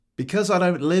Because I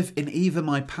don't live in either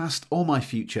my past or my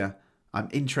future, I'm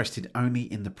interested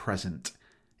only in the present.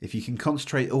 If you can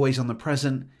concentrate always on the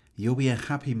present, you'll be a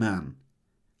happy man.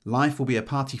 Life will be a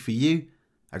party for you,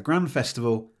 a grand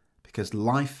festival, because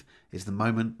life is the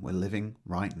moment we're living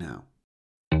right now.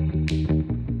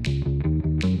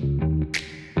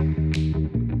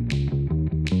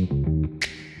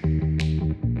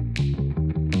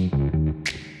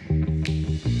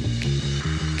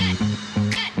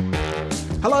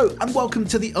 Hello and welcome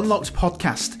to the Unlocked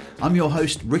Podcast. I'm your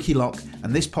host, Ricky Lock,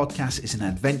 and this podcast is an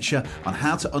adventure on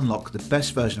how to unlock the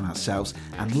best version of ourselves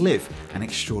and live an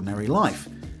extraordinary life.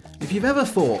 If you've ever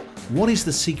thought, what is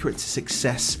the secret to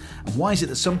success and why is it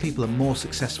that some people are more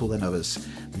successful than others,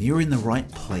 then you're in the right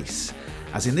place.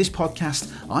 As in this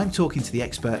podcast, I'm talking to the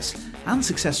experts and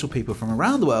successful people from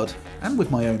around the world, and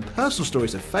with my own personal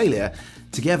stories of failure.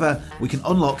 Together, we can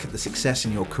unlock the success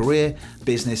in your career,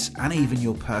 business, and even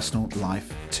your personal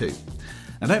life too.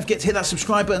 Now don't forget to hit that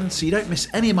subscribe button so you don't miss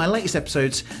any of my latest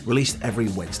episodes released every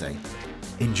Wednesday.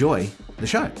 Enjoy the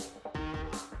show.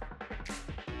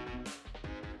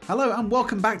 Hello and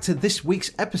welcome back to this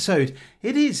week's episode.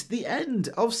 It is the end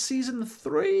of season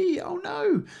 3. Oh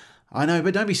no. I know,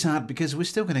 but don't be sad because we're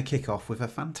still going to kick off with a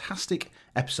fantastic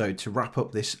episode to wrap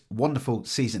up this wonderful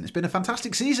season. It's been a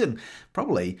fantastic season,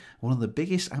 probably one of the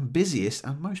biggest and busiest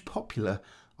and most popular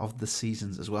of the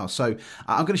seasons as well. So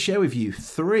I'm going to share with you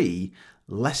 3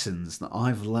 lessons that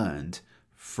I've learned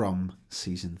from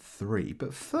season 3.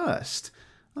 But first,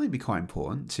 I think it'd be quite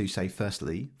important to say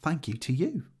firstly, thank you to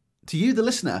you. To you, the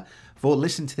listener, for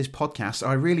listening to this podcast.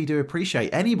 I really do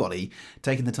appreciate anybody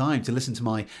taking the time to listen to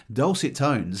my dulcet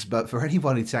tones, but for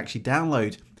anybody to actually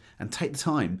download and take the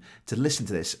time to listen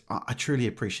to this, I truly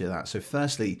appreciate that. So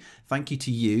firstly, thank you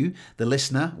to you, the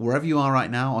listener, wherever you are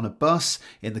right now, on a bus,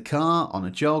 in the car, on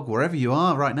a jog, wherever you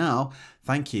are right now,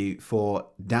 thank you for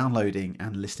downloading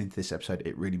and listening to this episode.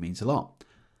 It really means a lot.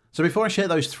 So before I share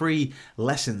those 3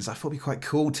 lessons, I thought it'd be quite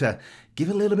cool to give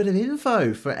a little bit of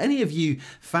info for any of you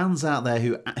fans out there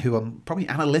who are probably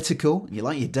analytical and you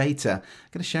like your data. I'm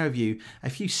going to share with you a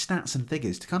few stats and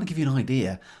figures to kind of give you an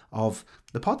idea of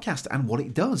the podcast and what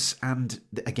it does. And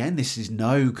again, this is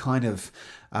no kind of,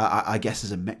 I guess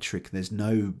as a metric, there's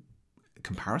no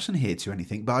comparison here to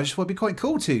anything, but I just thought it'd be quite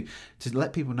cool to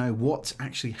let people know what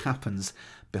actually happens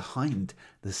behind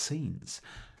the scenes.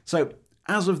 So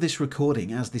as of this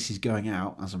recording, as this is going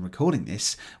out, as I'm recording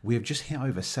this, we have just hit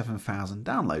over 7,000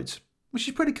 downloads, which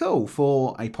is pretty cool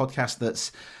for a podcast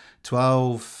that's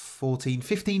 12, 14,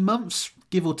 15 months,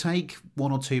 give or take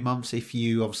 1 or 2 months if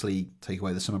you obviously take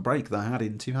away the summer break that I had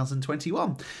in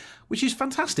 2021, which is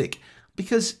fantastic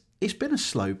because it's been a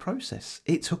slow process.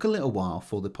 It took a little while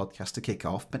for the podcast to kick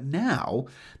off, but now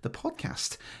the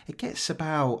podcast, it gets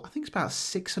about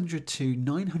 600 to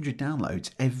 900 downloads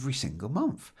every single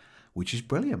month, which is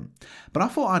brilliant. But I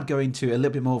thought I'd go into a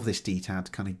little bit more of this detail to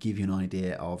kind of give you an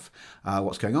idea of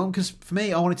what's going on. Because for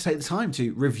me, I wanted to take the time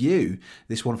to review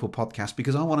this wonderful podcast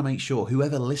because I want to make sure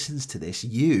whoever listens to this,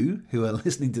 you who are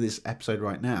listening to this episode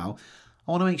right now,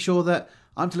 I want to make sure that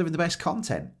I'm delivering the best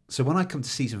content. So when I come to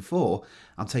season 4,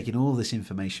 I'm taking all this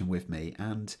information with me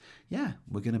and yeah,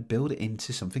 we're going to build it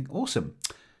into something awesome.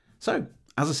 So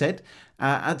as I said,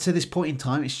 to this point in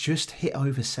time, it's just hit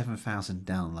over 7,000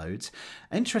 downloads.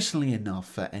 Interestingly enough,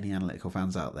 for any analytical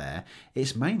fans out there,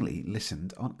 it's mainly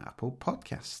listened on Apple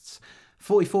Podcasts.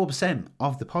 44%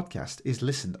 of the podcast is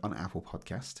listened on Apple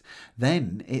Podcasts.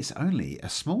 Then it's only a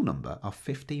small number of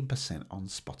 15% on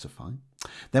Spotify.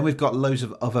 Then we've got loads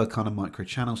of other kind of micro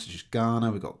channels such as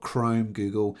Ghana, we've got Chrome,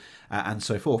 Google, and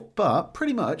so forth. But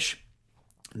pretty much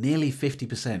nearly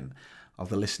 50% of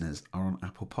the listeners are on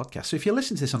Apple Podcasts. So if you're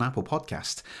listening to this on Apple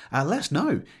Podcasts, let us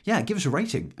know. Yeah, give us a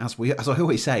rating. As I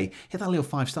always say, hit that little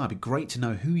 5-star. It'd be great to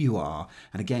know who you are.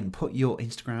 And again, put your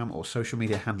Instagram or social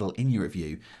media handle in your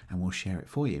review and we'll share it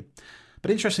for you. But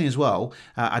interesting as well,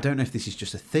 I don't know if this is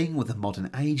just a thing with the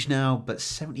modern age now, but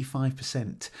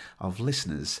 75% of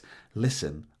listeners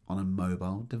listen on a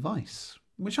mobile device,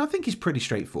 which I think is pretty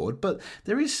straightforward, but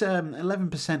there is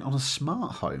 11% on a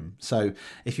smart home. So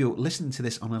if you're listening to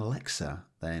this on Alexa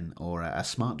then, or a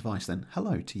smart device, then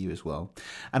hello to you as well.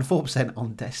 And 4%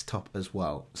 on desktop as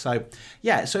well. So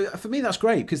yeah, so for me that's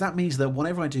great because that means that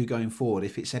whatever I do going forward,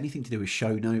 if it's anything to do with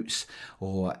show notes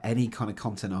or any kind of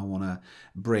content I want to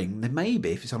bring, then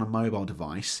maybe if it's on a mobile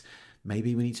device,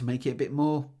 maybe we need to make it a bit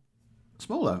more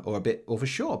smaller or a bit of a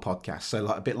shorter podcast. So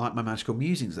like a bit like my magical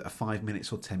musings that are 5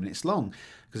 minutes or 10 minutes long.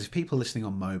 Because if people are listening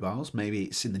on mobiles, maybe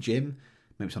it's in the gym,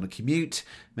 maybe it's on a commute,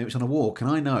 maybe it's on a walk. And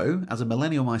I know, as a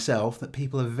millennial myself, that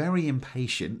people are very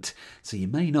impatient, so you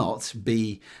may not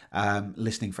be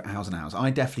listening for hours and hours. I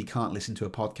definitely can't listen to a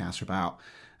podcast for about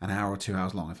an hour or 2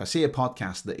 hours long. If I see a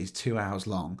podcast that is 2 hours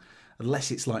long, unless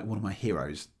it's like one of my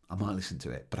heroes, I might listen to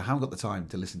it. But I haven't got the time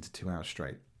to listen to 2 hours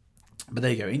straight. But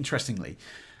there you go, interestingly.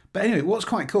 But anyway, what's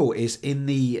quite cool is in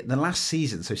the last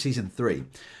season, so season 3,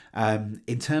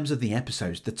 in terms of the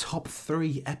episodes, the top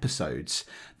 3 episodes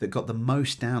that got the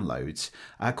most downloads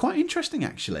are quite interesting,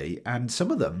 actually. And some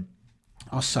of them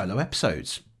are solo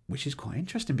episodes, which is quite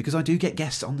interesting because I do get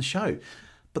guests on the show.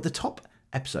 But the top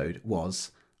episode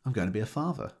was I'm Going to Be a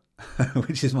Father,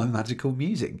 which is my magical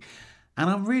musing. And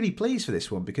I'm really pleased for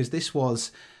this one because this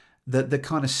was the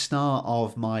kind of start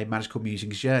of my magical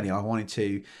musings journey. I wanted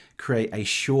to create a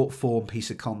short form piece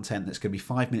of content that's going to be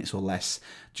 5 minutes or less,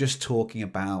 just talking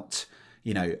about,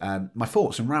 my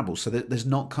thoughts and rambles. So that there's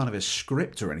not kind of a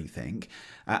script or anything.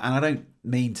 And I don't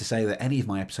mean to say that any of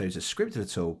my episodes are scripted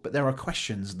at all, but there are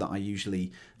questions that I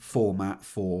usually format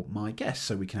for my guests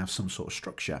so we can have some sort of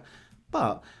structure.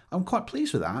 But I'm quite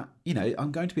pleased with that.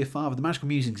 I'm Going to Be a Father. The magical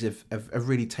musings have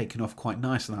really taken off quite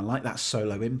nice, and I like that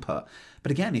solo input.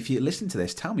 But again, if you listen to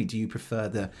this, tell me, do you prefer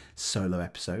the solo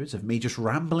episodes of me just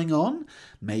rambling on?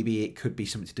 Maybe it could be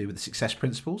something to do with the Success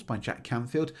Principles by Jack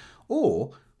Canfield.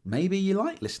 Or maybe you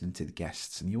like listening to the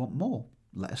guests and you want more.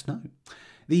 Let us know.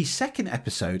 The second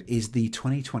episode is the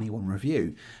 2021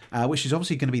 review, which is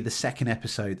obviously going to be the second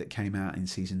episode that came out in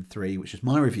season 3, which is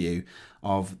my review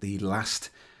of the last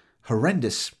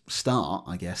horrendous start,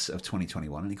 I guess, of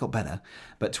 2021, and it got better,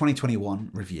 but 2021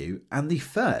 review, and the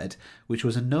third, which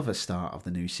was another start of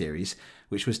the new series,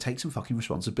 which was Take Some Fucking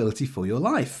Responsibility for Your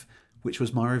Life, which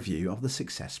was my review of the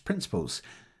Success Principles.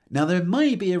 Now, there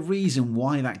may be a reason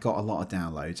why that got a lot of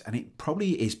downloads, and it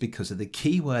probably is because of the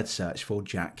keyword search for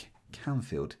Jack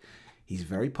Canfield. He's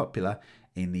very popular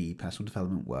in the personal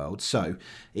development world, so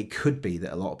it could be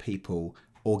that a lot of people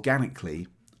organically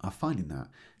are finding that.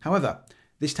 However,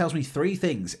 this tells me 3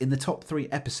 things. In the top 3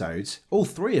 episodes, all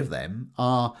 3 of them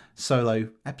are solo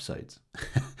episodes.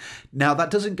 Now, that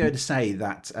doesn't go to say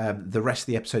that the rest of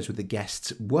the episodes with the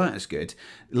guests weren't as good.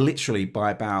 Literally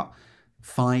by about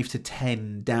 5 to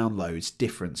 10 downloads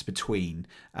difference between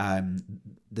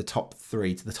the top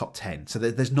 3 to the top 10. So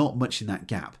there's not much in that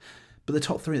gap. But the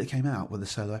top 3 that came out were the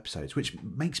solo episodes, which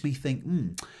makes me think,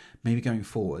 maybe going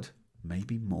forward,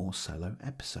 maybe more solo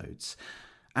episodes.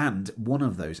 And one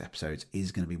of those episodes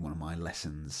is going to be one of my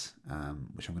lessons,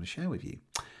 which I'm going to share with you.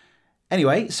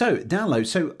 Anyway, so download.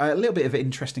 So a little bit of an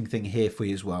interesting thing here for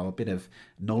you as well, a bit of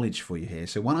knowledge for you here.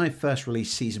 So when I first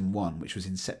released season 1, which was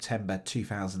in September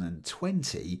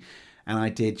 2020, and I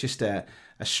did just a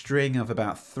string of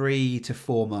about 3 to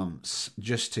 4 months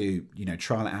just to,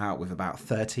 trial it out with about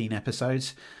 13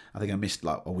 episodes. I think I missed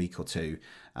like a week or 2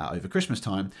 over Christmas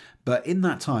time. But in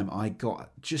that time, I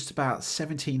got just about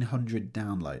 1,700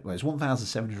 downloads. Well, it was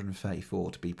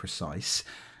 1,734 to be precise.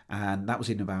 And that was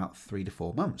in about 3 to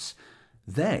 4 months.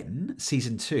 Then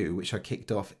season 2, which I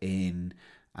kicked off in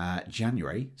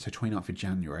January, so 29th of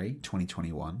January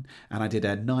 2021, and I did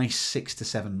a nice 6 to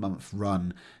 7 month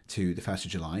run to the 1st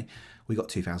of July, we got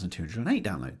 2,208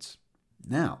 downloads.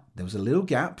 Now, there was a little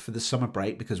gap for the summer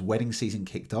break because wedding season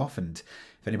kicked off, and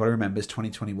if anybody remembers,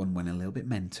 2021 went a little bit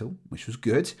mental, which was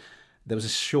good. There was a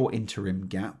short interim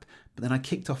gap, but then I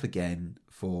kicked off again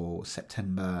for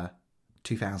September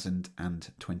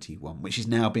 2021, which has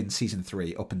now been season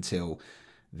 3 up until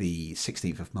the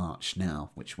 16th of March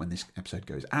now, which when this episode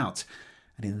goes out.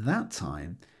 And in that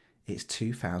time, it's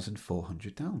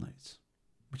 2,400 downloads,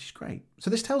 which is great. So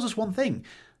this tells us one thing.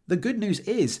 The good news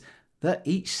is that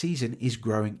each season is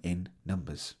growing in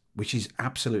numbers, which is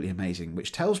absolutely amazing,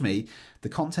 which tells me the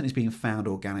content is being found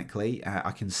organically.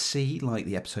 I can see like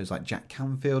the episodes like Jack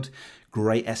Canfield,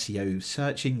 great SEO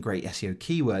searching, great SEO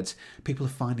keywords. People are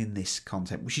finding this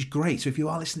content, which is great. So if you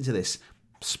are listening to this,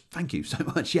 thank you so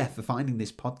much, for finding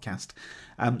this podcast.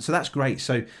 So that's great.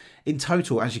 So in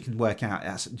total, as you can work out,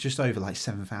 that's just over like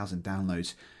 7,000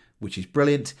 downloads, which is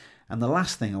brilliant. And the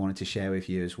last thing I wanted to share with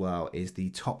you as well is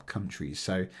the top countries.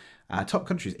 So top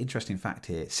countries, interesting fact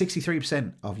here,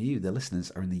 63% of you, the listeners,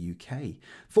 are in the UK.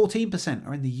 14%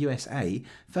 are in the USA,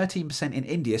 13% in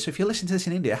India. So if you're listening to this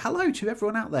in India, hello to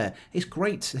everyone out there. It's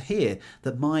great to hear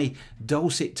that my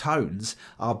dulcet tones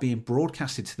are being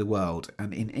broadcasted to the world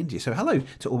and in India. So hello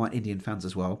to all my Indian fans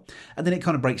as well. And then it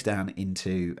kind of breaks down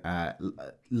into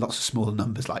lots of smaller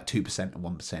numbers like 2% and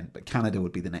 1%, but Canada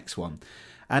would be the next one.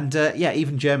 And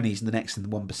even Germany's the next in the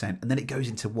 1%. And then it goes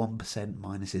into 1%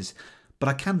 minuses. But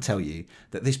I can tell you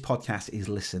that this podcast is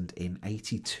listened in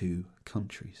 82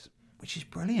 countries, which is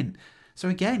brilliant. So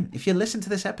again, if you listen to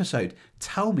this episode,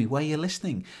 tell me where you're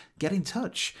listening. Get in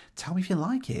touch. Tell me if you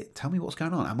like it. Tell me what's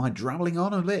going on. Am I drabbling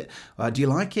on a bit? Do you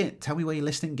like it? Tell me where you're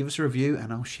listening. Give us a review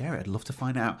and I'll share it. I'd love to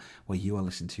find out where you are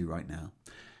listening to right now.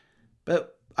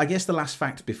 But I guess the last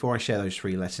fact before I share those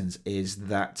 3 lessons is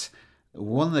that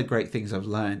one of the great things I've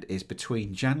learned is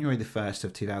between January the 1st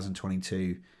of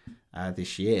 2022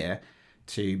 this year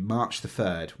to March the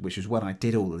 3rd, which was when I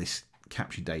did all of this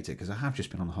captured data, because I have just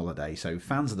been on holiday. So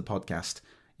fans of the podcast,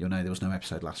 you'll know there was no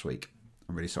episode last week.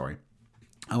 I'm really sorry.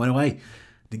 I went away.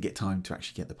 Didn't get time to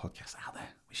actually get the podcast out there,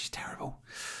 which is terrible.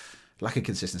 Lack of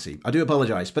consistency. I do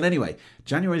apologise. But anyway,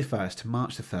 January the 1st to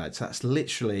March the 3rd. So that's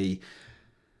literally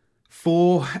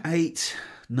 4, 8,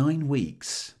 9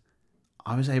 weeks.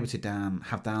 I was able to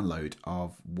have download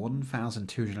of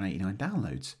 1,289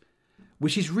 downloads,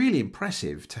 which is really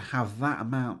impressive to have that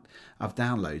amount of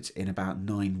downloads in about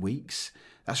 9 weeks.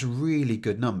 That's a really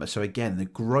good number. So again, the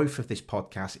growth of this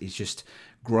podcast is just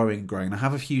growing and growing. I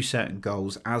have a few certain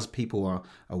goals, as people are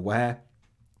aware.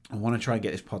 I want to try and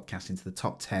get this podcast into the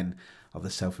top 10 of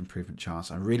the self-improvement charts.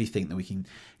 I really think that we can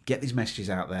get these messages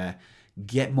out there,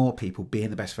 get more people being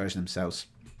the best version of themselves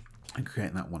and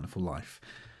creating that wonderful life.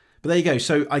 But there you go.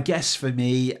 So I guess for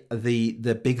me,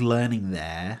 the big learning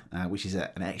there, which is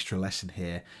an extra lesson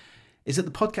here, is that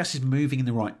the podcast is moving in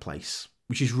the right place,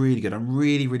 which is really good. I'm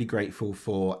really, really grateful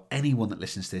for anyone that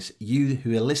listens to this. You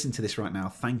who are listening to this right now,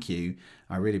 thank you.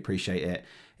 I really appreciate it.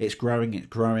 It's growing.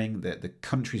 The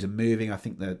countries are moving. I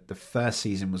think the first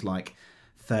season was like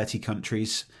 30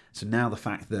 countries. So now the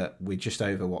fact that we're just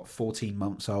over, 14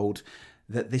 months old,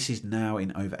 that this is now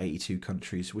in over 82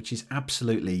 countries, which is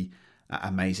absolutely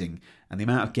amazing. And the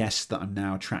amount of guests that I'm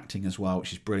now attracting as well,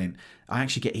 which is brilliant. I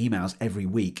actually get emails every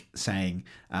week saying,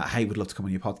 hey, we'd love to come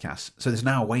on your podcast. So there's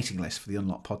now a waiting list for the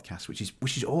Unlocked podcast, which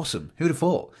is awesome. Who would have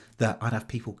thought that I'd have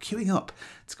people queuing up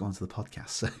to go onto the podcast?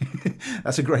 So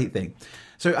that's a great thing.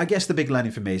 So I guess the big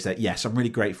learning for me is that, yes, I'm really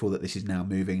grateful that this is now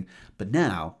moving. But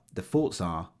now the thoughts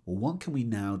are, well, what can we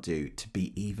now do to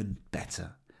be even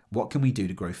better? What can we do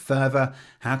to grow further?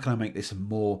 How can I make this a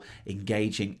more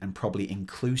engaging and probably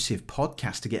inclusive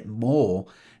podcast to get more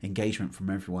engagement from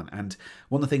everyone? And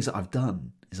one of the things that I've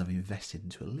done is I've invested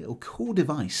into a little cool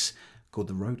device called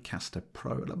the Rodecaster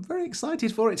Pro, and I'm very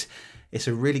excited for it. It's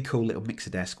a really cool little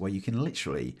mixer desk where you can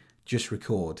literally just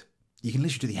record. You can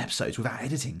literally do the episodes without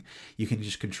editing. You can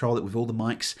just control it with all the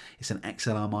mics. It's an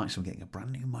XLR mic, so I'm getting a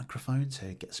brand new microphone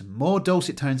to get some more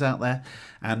dulcet tones out there,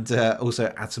 and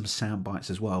also add some sound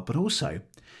bites as well. But also,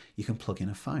 you can plug in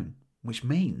a phone, which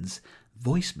means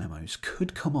voice memos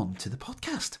could come on to the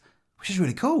podcast, which is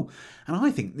really cool. And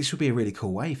I think this would be a really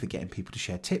cool way for getting people to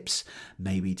share tips,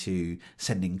 maybe to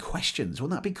send in questions.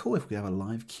 Wouldn't that be cool if we have a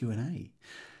live Q&A?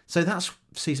 So that's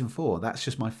season 4. That's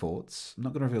just my thoughts. I'm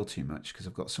not going to reveal too much because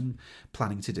I've got some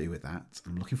planning to do with that.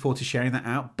 I'm looking forward to sharing that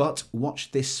out. But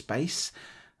watch this space.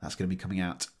 That's going to be coming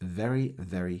out very,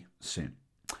 very soon.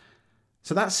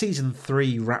 So that's season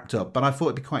 3 wrapped up. But I thought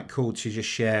it'd be quite cool to just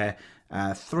share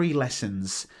 3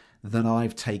 lessons that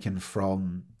I've taken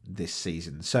from this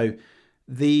season. So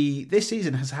this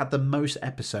season has had the most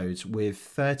episodes, with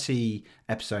 30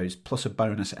 episodes plus a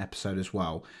bonus episode as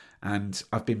well. And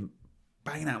I've been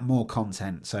banging out more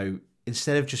content. So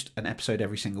instead of just an episode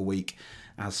every single week,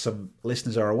 as some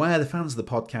listeners are aware, the fans of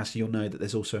the podcast, you'll know that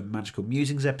there's also a Magical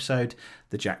Musings episode,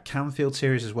 the Jack Canfield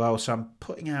series as well. So I'm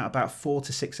putting out about 4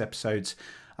 to 6 episodes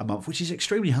a month, which is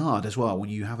extremely hard as well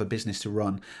when you have a business to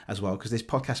run as well, because this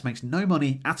podcast makes no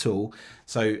money at all.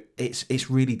 So it's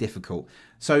really difficult.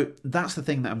 So that's the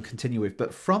thing that I'm continuing with.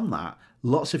 But from that,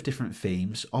 lots of different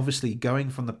themes, obviously going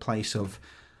from the place of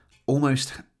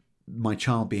almost my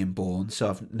child being born. So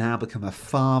I've now become a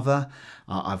father.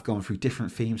 I've gone through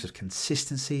different themes of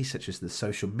consistency, such as the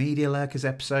social media lurkers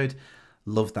episode.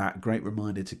 Love that. Great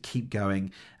reminder to keep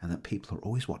going and that people are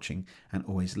always watching and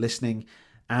always listening.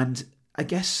 And I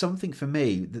guess something for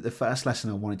me that the first lesson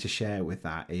I wanted to share with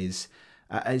that is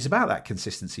about that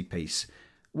consistency piece.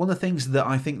 One of the things that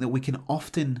I think that we can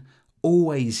often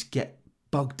always get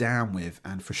bogged down with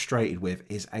and frustrated with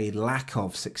is a lack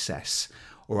of success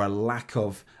or a lack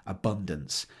of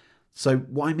abundance. So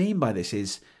what I mean by this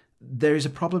is there is a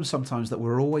problem sometimes that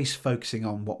we're always focusing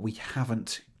on what we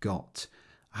haven't got.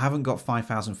 I haven't got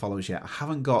 5,000 followers yet. I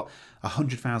haven't got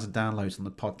 100,000 downloads on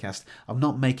the podcast. I'm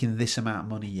not making this amount of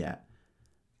money yet.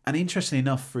 And interestingly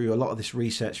enough, through a lot of this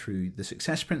research through the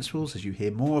Success Principles, as you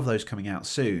hear more of those coming out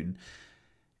soon,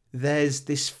 there's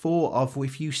this thought of,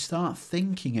 if you start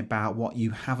thinking about what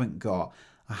you haven't got,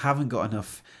 I haven't got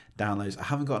enough downloads, I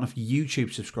haven't got enough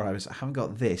YouTube subscribers, I haven't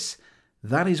got this,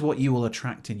 that is what you will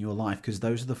attract in your life, because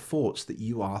those are the thoughts that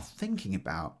you are thinking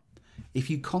about. If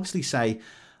you constantly say,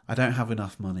 I don't have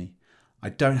enough money, I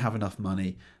don't have enough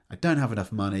money, I don't have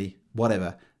enough money,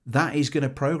 whatever, that is going to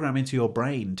program into your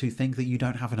brain to think that you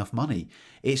don't have enough money.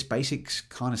 It's basic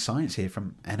kind of science here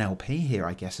from NLP here,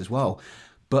 I guess, as well.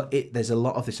 But there's a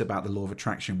lot of this about the law of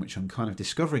attraction, which I'm kind of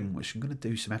discovering, which I'm going to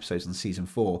do some episodes on season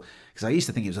 4, because I used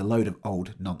to think it was a load of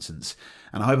old nonsense.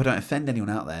 And I hope I don't offend anyone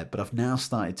out there, but I've now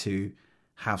started to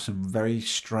have some very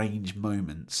strange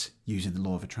moments using the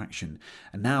law of attraction.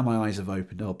 And now my eyes have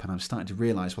opened up and I'm starting to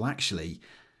realise, well, actually,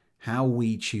 how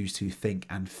we choose to think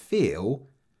and feel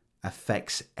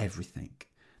affects everything.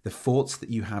 The thoughts that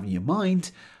you have in your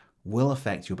mind will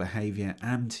affect your behaviour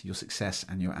and your success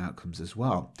and your outcomes as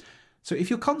well. So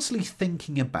if you're constantly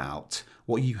thinking about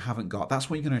what you haven't got, that's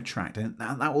what you're going to attract. And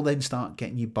that will then start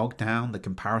getting you bogged down, the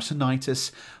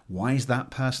comparisonitis. Why is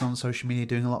that person on social media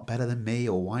doing a lot better than me?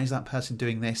 Or why is that person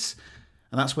doing this?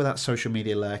 And that's where that social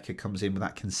media lurker comes in, with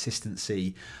that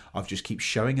consistency of just keep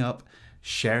showing up,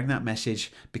 sharing that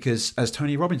message. Because as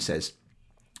Tony Robbins says,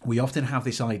 we often have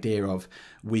this idea of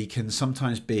we can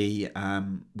sometimes be,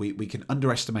 we can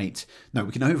overestimate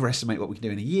what we can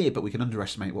do in a year, but we can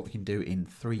underestimate what we can do in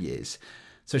 3 years.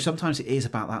 So sometimes it is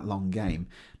about that long game,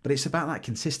 but it's about that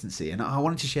consistency. And I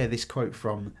wanted to share this quote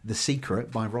from The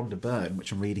Secret by Rhonda Byrne,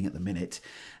 which I'm reading at the minute.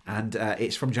 And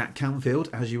it's from Jack Canfield,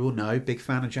 as you all know, big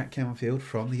fan of Jack Canfield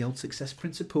from the Old Success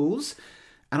Principles.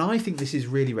 And I think this is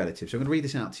really relative. So I'm going to read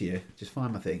this out to you. Just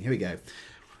find my thing. Here we go.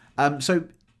 So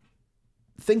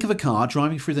think of a car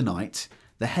driving through the night.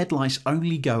 The headlights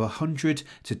only go 100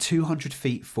 to 200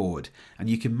 feet forward, and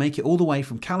you can make it all the way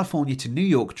from California to New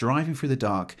York driving through the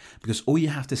dark, because all you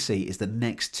have to see is the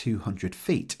next 200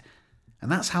 feet.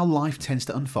 And that's how life tends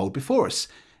to unfold before us.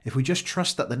 If we just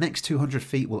trust that the next 200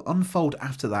 feet will unfold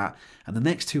after that, and the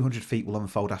next 200 feet will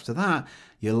unfold after that,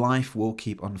 your life will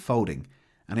keep unfolding.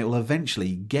 And it will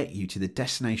eventually get you to the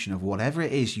destination of whatever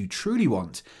it is you truly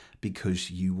want,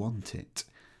 because you want it.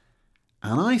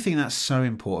 And I think that's so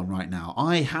important right now.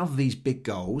 I have these big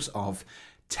goals of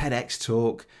TEDx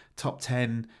talk, top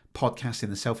 10 podcasts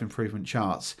in the self-improvement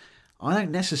charts. I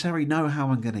don't necessarily know how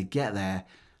I'm going to get there,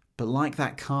 but like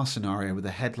that car scenario with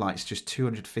the headlights just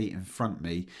 200 feet in front of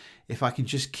me, if I can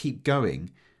just keep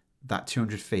going that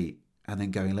 200 feet and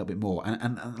then going a little bit more.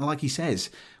 And like he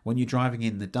says, when you're driving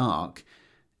in the dark,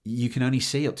 you can only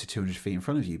see up to 200 feet in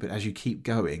front of you. But as you keep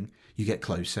going, you get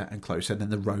closer and closer, and then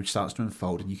the road starts to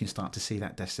unfold and you can start to see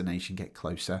that destination get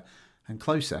closer and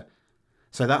closer.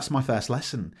 So that's my first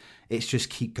lesson. It's just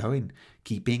keep going,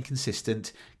 keep being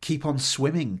consistent, keep on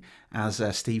swimming, as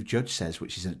Steve Judge says,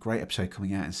 which is a great episode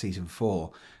coming out in season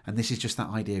 4. And this is just that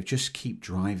idea of just keep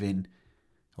driving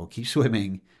or keep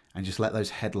swimming and just let those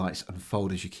headlights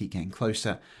unfold as you keep getting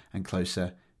closer and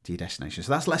closer to your destination.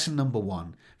 So that's lesson number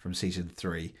 1 from season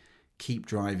 3. Keep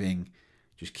driving,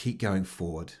 just keep going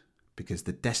forward, because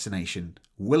the destination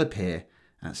will appear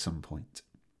at some point.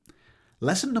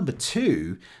 Lesson number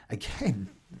 2, again,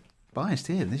 biased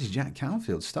here. This is Jack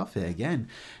Canfield stuff here again.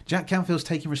 Jack Canfield's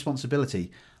taking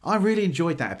responsibility. I really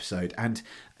enjoyed that episode, and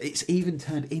it's even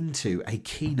turned into a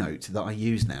keynote that I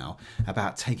use now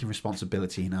about taking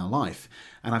responsibility in our life.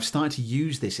 And I've started to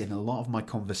use this in a lot of my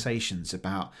conversations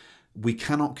about we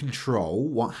cannot control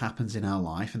what happens in our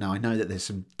life. And now I know that there's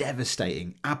some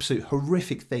devastating, absolute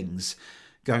horrific things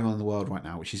going on in the world right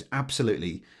now, which is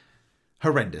absolutely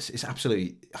horrendous. It's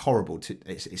absolutely horrible.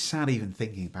 It's sad even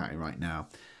thinking about it right now.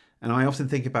 And I often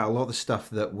think about a lot of the stuff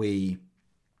that we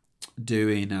do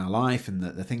in our life and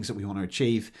the things that we want to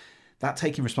achieve. That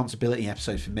taking responsibility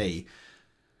episode for me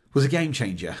was a game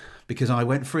changer, because I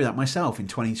went through that myself in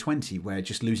 2020, where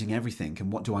just losing everything,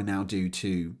 and what do I now do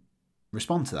to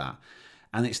respond to that?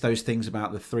 And it's those things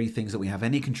about the 3 things that we have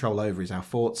any control over is our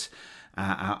thoughts,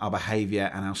 our behavior,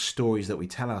 and our stories that we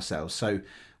tell ourselves. So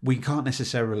we can't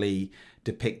necessarily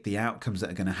depict the outcomes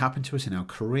that are going to happen to us in our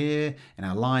career, in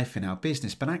our life, in our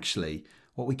business, but actually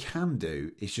what we can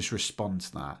do is just respond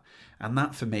to that. And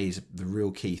that for me is the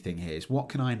real key thing here, is what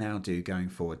can I now do going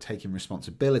forward, taking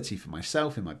responsibility for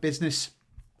myself, in my business,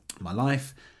 my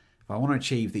life. If I want to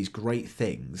achieve these great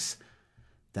things,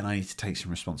 then I need to take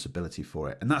some responsibility for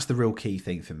it. And that's the real key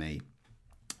thing for me.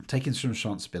 Taking some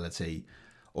responsibility,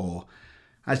 or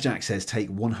as Jack says, take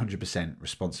 100%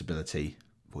 responsibility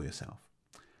for yourself.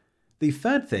 The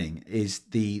third thing is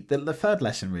the third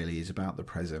lesson really is about the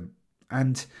present.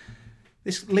 And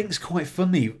this links quite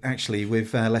funny actually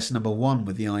with lesson number 1,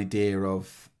 with the idea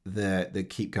of the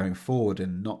keep going forward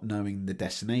and not knowing the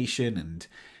destination,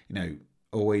 and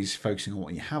always focusing on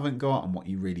what you haven't got and what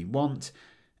you really want.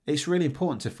 It's really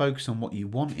important to focus on what you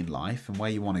want in life and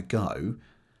where you want to go.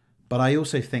 But I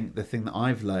also think the thing that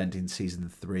I've learned in season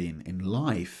 3 in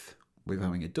life, with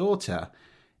having a daughter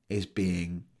is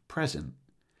being present.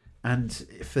 And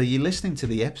for you listening to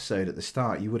the episode at the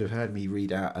start, you would have heard me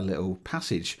read out a little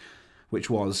passage, which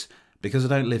was, because I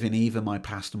don't live in either my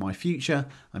past or my future,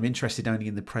 I'm interested only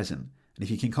in the present. And if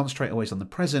you can concentrate always on the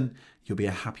present, you'll be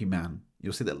a happy man.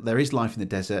 You'll see that there is life in the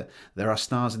desert, there are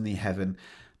stars in the heaven,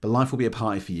 but life will be a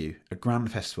party for you, a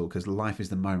grand festival, because life is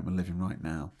the moment we're living right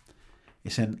now.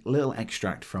 It's a little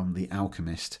extract from The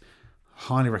Alchemist.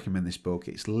 Highly recommend this book.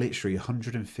 It's literally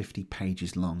 150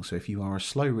 pages long, so if you are a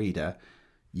slow reader,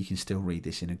 you can still read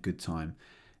this in a good time.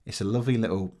 It's a lovely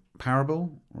little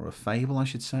parable, or a fable I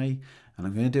should say, and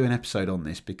I'm going to do an episode on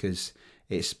this because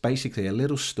it's basically a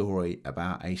little story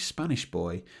about a Spanish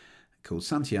boy called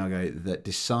Santiago that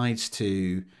decides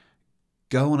to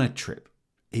go on a trip.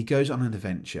 He goes on an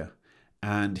adventure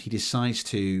and he decides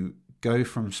to go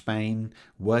from Spain,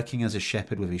 working as a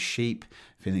shepherd with his sheep,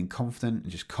 feeling confident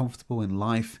and just comfortable in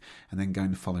life, and then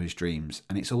going to follow his dreams.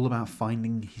 And it's all about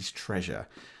finding his treasure.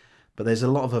 But there's a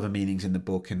lot of other meanings in the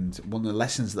book, and one of the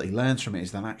lessons that he learns from it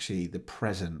is that actually the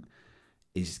present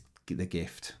is the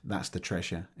gift. That's the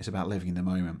treasure. It's about living in the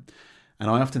moment. And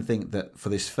I often think that for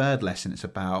this third lesson, it's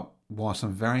about, whilst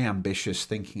I'm very ambitious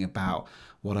thinking about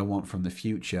what I want from the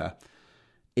future,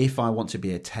 if I want to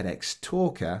be a TEDx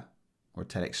talker or a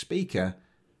TEDx speaker,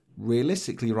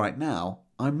 realistically right now,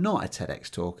 I'm not a TEDx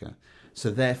talker.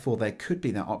 So therefore, there could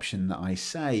be that option that I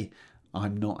say,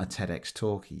 I'm not a TEDx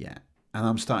talker yet. And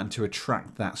I'm starting to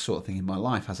attract that sort of thing in my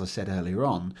life, as I said earlier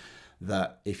on,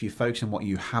 that if you focus on what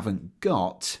you haven't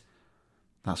got,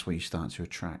 that's where you start to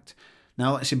attract.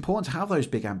 Now, it's important to have those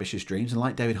big, ambitious dreams. And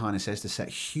like David Heiner says, to set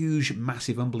huge,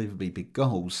 massive, unbelievably big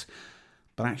goals.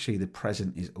 But actually, the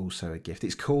present is also a gift.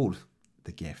 It's called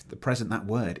the gift. The present, that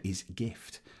word, is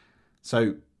gift.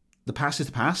 So the past is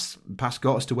the past. The past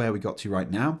got us to where we got to right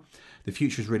now. The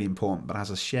future is really important. But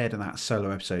as I shared in that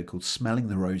solo episode called Smelling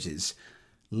the Roses,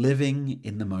 living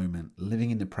in the moment,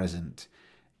 living in the present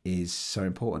is so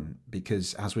important,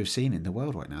 because as we've seen in the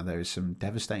world right now, there is some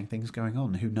devastating things going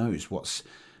on. Who knows what's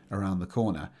around the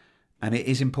corner? And it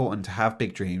is important to have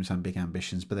big dreams and big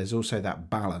ambitions, but there's also that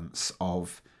balance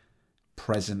of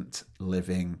present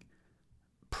living,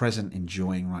 present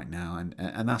enjoying right now.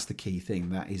 And that's the key thing.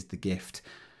 That is the gift.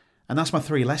 And that's my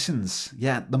 3 lessons.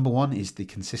 Yeah, number 1 is the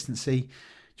consistency.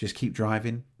 Just keep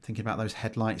driving, thinking about those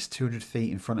headlights 200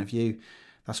 feet in front of you.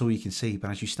 That's all you can see. But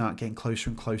as you start getting closer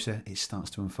and closer, it starts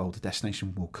to unfold. The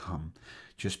destination will come.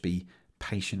 Just be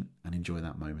patient and enjoy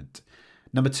that moment.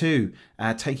 Number 2,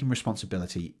 taking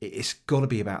responsibility. It's got to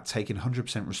be about taking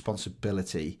 100%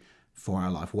 responsibility for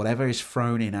our life. Whatever is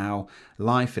thrown in our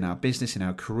life, in our business, in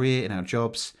our career, in our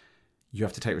jobs, you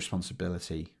have to take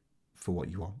responsibility for what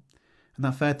you want. And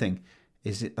that third thing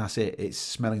is that's it. It's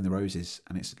smelling the roses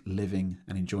and it's living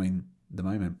and enjoying the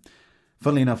moment.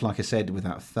 Funnily enough, like I said, with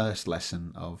that first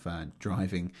lesson of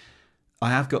driving, I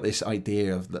have got this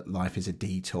idea of that life is a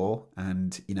detour.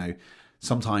 And, you know,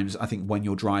 sometimes I think when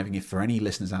you're driving, if for any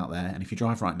listeners out there, and if you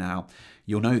drive right now,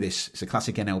 you'll know this. It's a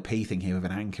classic NLP thing here with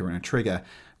an anchor and a trigger.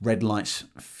 Red lights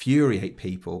infuriate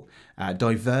people.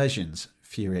 Diversions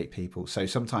infuriate people. So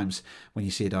sometimes when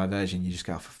you see a diversion, you just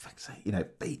go, oh, for fuck's sake, you know,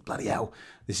 bloody hell,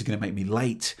 this is going to make me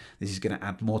late. This is going to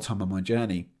add more time on my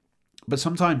journey. But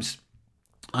sometimes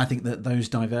I think that those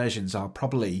diversions are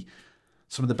probably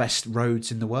some of the best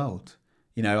roads in the world.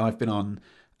 You know, I've been on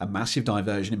a massive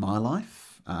diversion in my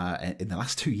life. In the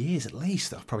last 2 years at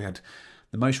least, I've probably had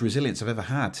the most resilience I've ever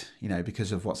had, you know,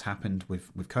 because of what's happened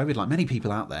with COVID, like many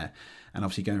people out there, and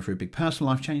obviously going through a big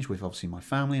personal life change with obviously my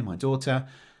family and my daughter.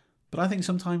 But I think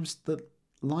sometimes that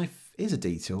life is a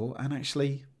detour, and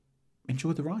actually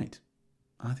enjoy the ride.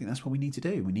 I think that's what we need to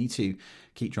do. We need to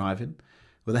keep driving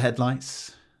with the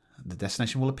headlights. The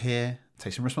destination will appear.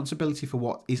 Take some responsibility for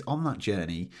what is on that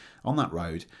journey, on that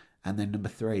road. And then number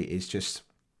 3 is just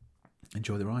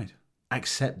enjoy the ride.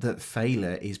 Accept that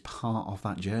failure is part of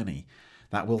that journey.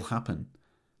 That will happen,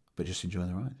 but just enjoy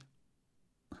the ride.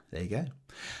 There you go.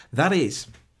 That is,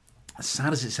 as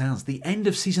sad as it sounds, the end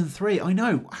of season 3. I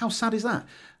know, how sad is that?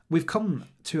 We've come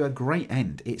to a great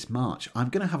end. It's March. I'm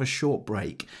going to have a short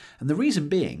break. And the reason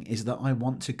being is that I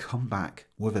want to come back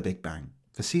with a big bang.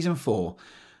 For season 4,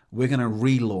 we're going to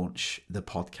relaunch the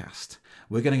podcast.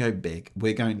 We're going to go big.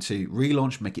 We're going to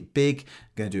relaunch, make it big.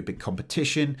 We're going to do a big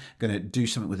competition. Going to do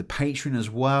something with a Patreon as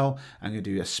well. I'm going to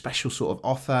do a special sort of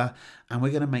offer. And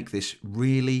we're going to make this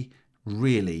really,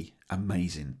 really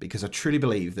amazing, because I truly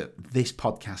believe that this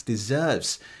podcast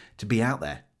deserves to be out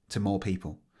there to more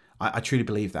people. I truly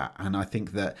believe that. And I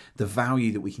think that the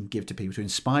value that we can give to people to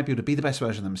inspire people to be the best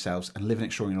version of themselves and live an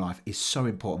extraordinary life is so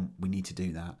important. We need to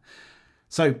do that.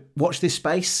 So watch this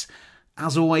space.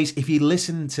 As always, if you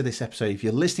listen to this episode, if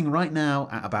you're listening right now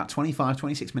at about 25,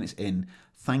 26 minutes in,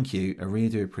 thank you. I really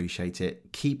do appreciate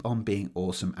it. Keep on being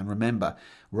awesome. And remember,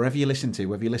 wherever you listen to,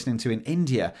 whether you're listening to in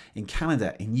India, in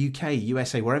Canada, in UK,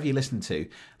 USA, wherever you listen to,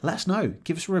 let us know.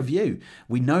 Give us a review.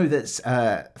 We know that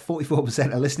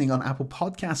 44% are listening on Apple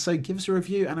Podcasts, so give us a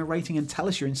review and a rating and tell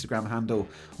us your Instagram handle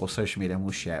or social media and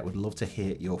we'll share it. We'd love to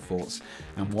hear your thoughts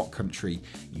and what country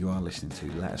you are listening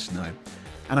to. Let us know.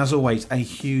 And as always, a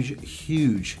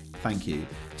huge thank you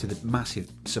to the massive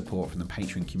support from the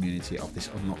Patreon community of this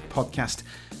Unlocked podcast.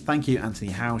 Thank you,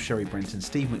 Anthony Howe, Sherry Brenton,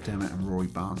 Steve McDermott and Rory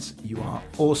Barnes. You are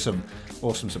awesome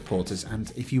supporters.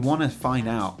 And if you want to find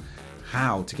out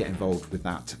how to get involved with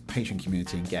that Patreon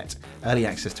community and get early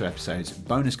access to episodes,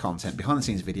 bonus content, behind the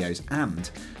scenes videos,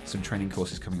 and some training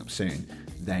courses coming up soon,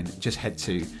 then just head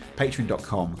to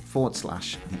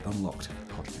patreon.com/The Unlocked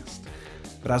Podcast.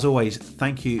 But as always,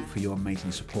 thank you for your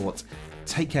amazing support.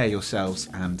 Take care of yourselves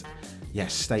and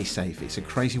yes, stay safe. It's a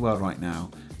crazy world right now,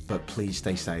 but please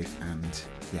stay safe and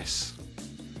yes,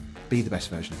 be the best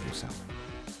version of yourself.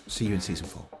 See you in season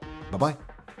 4. Bye-bye.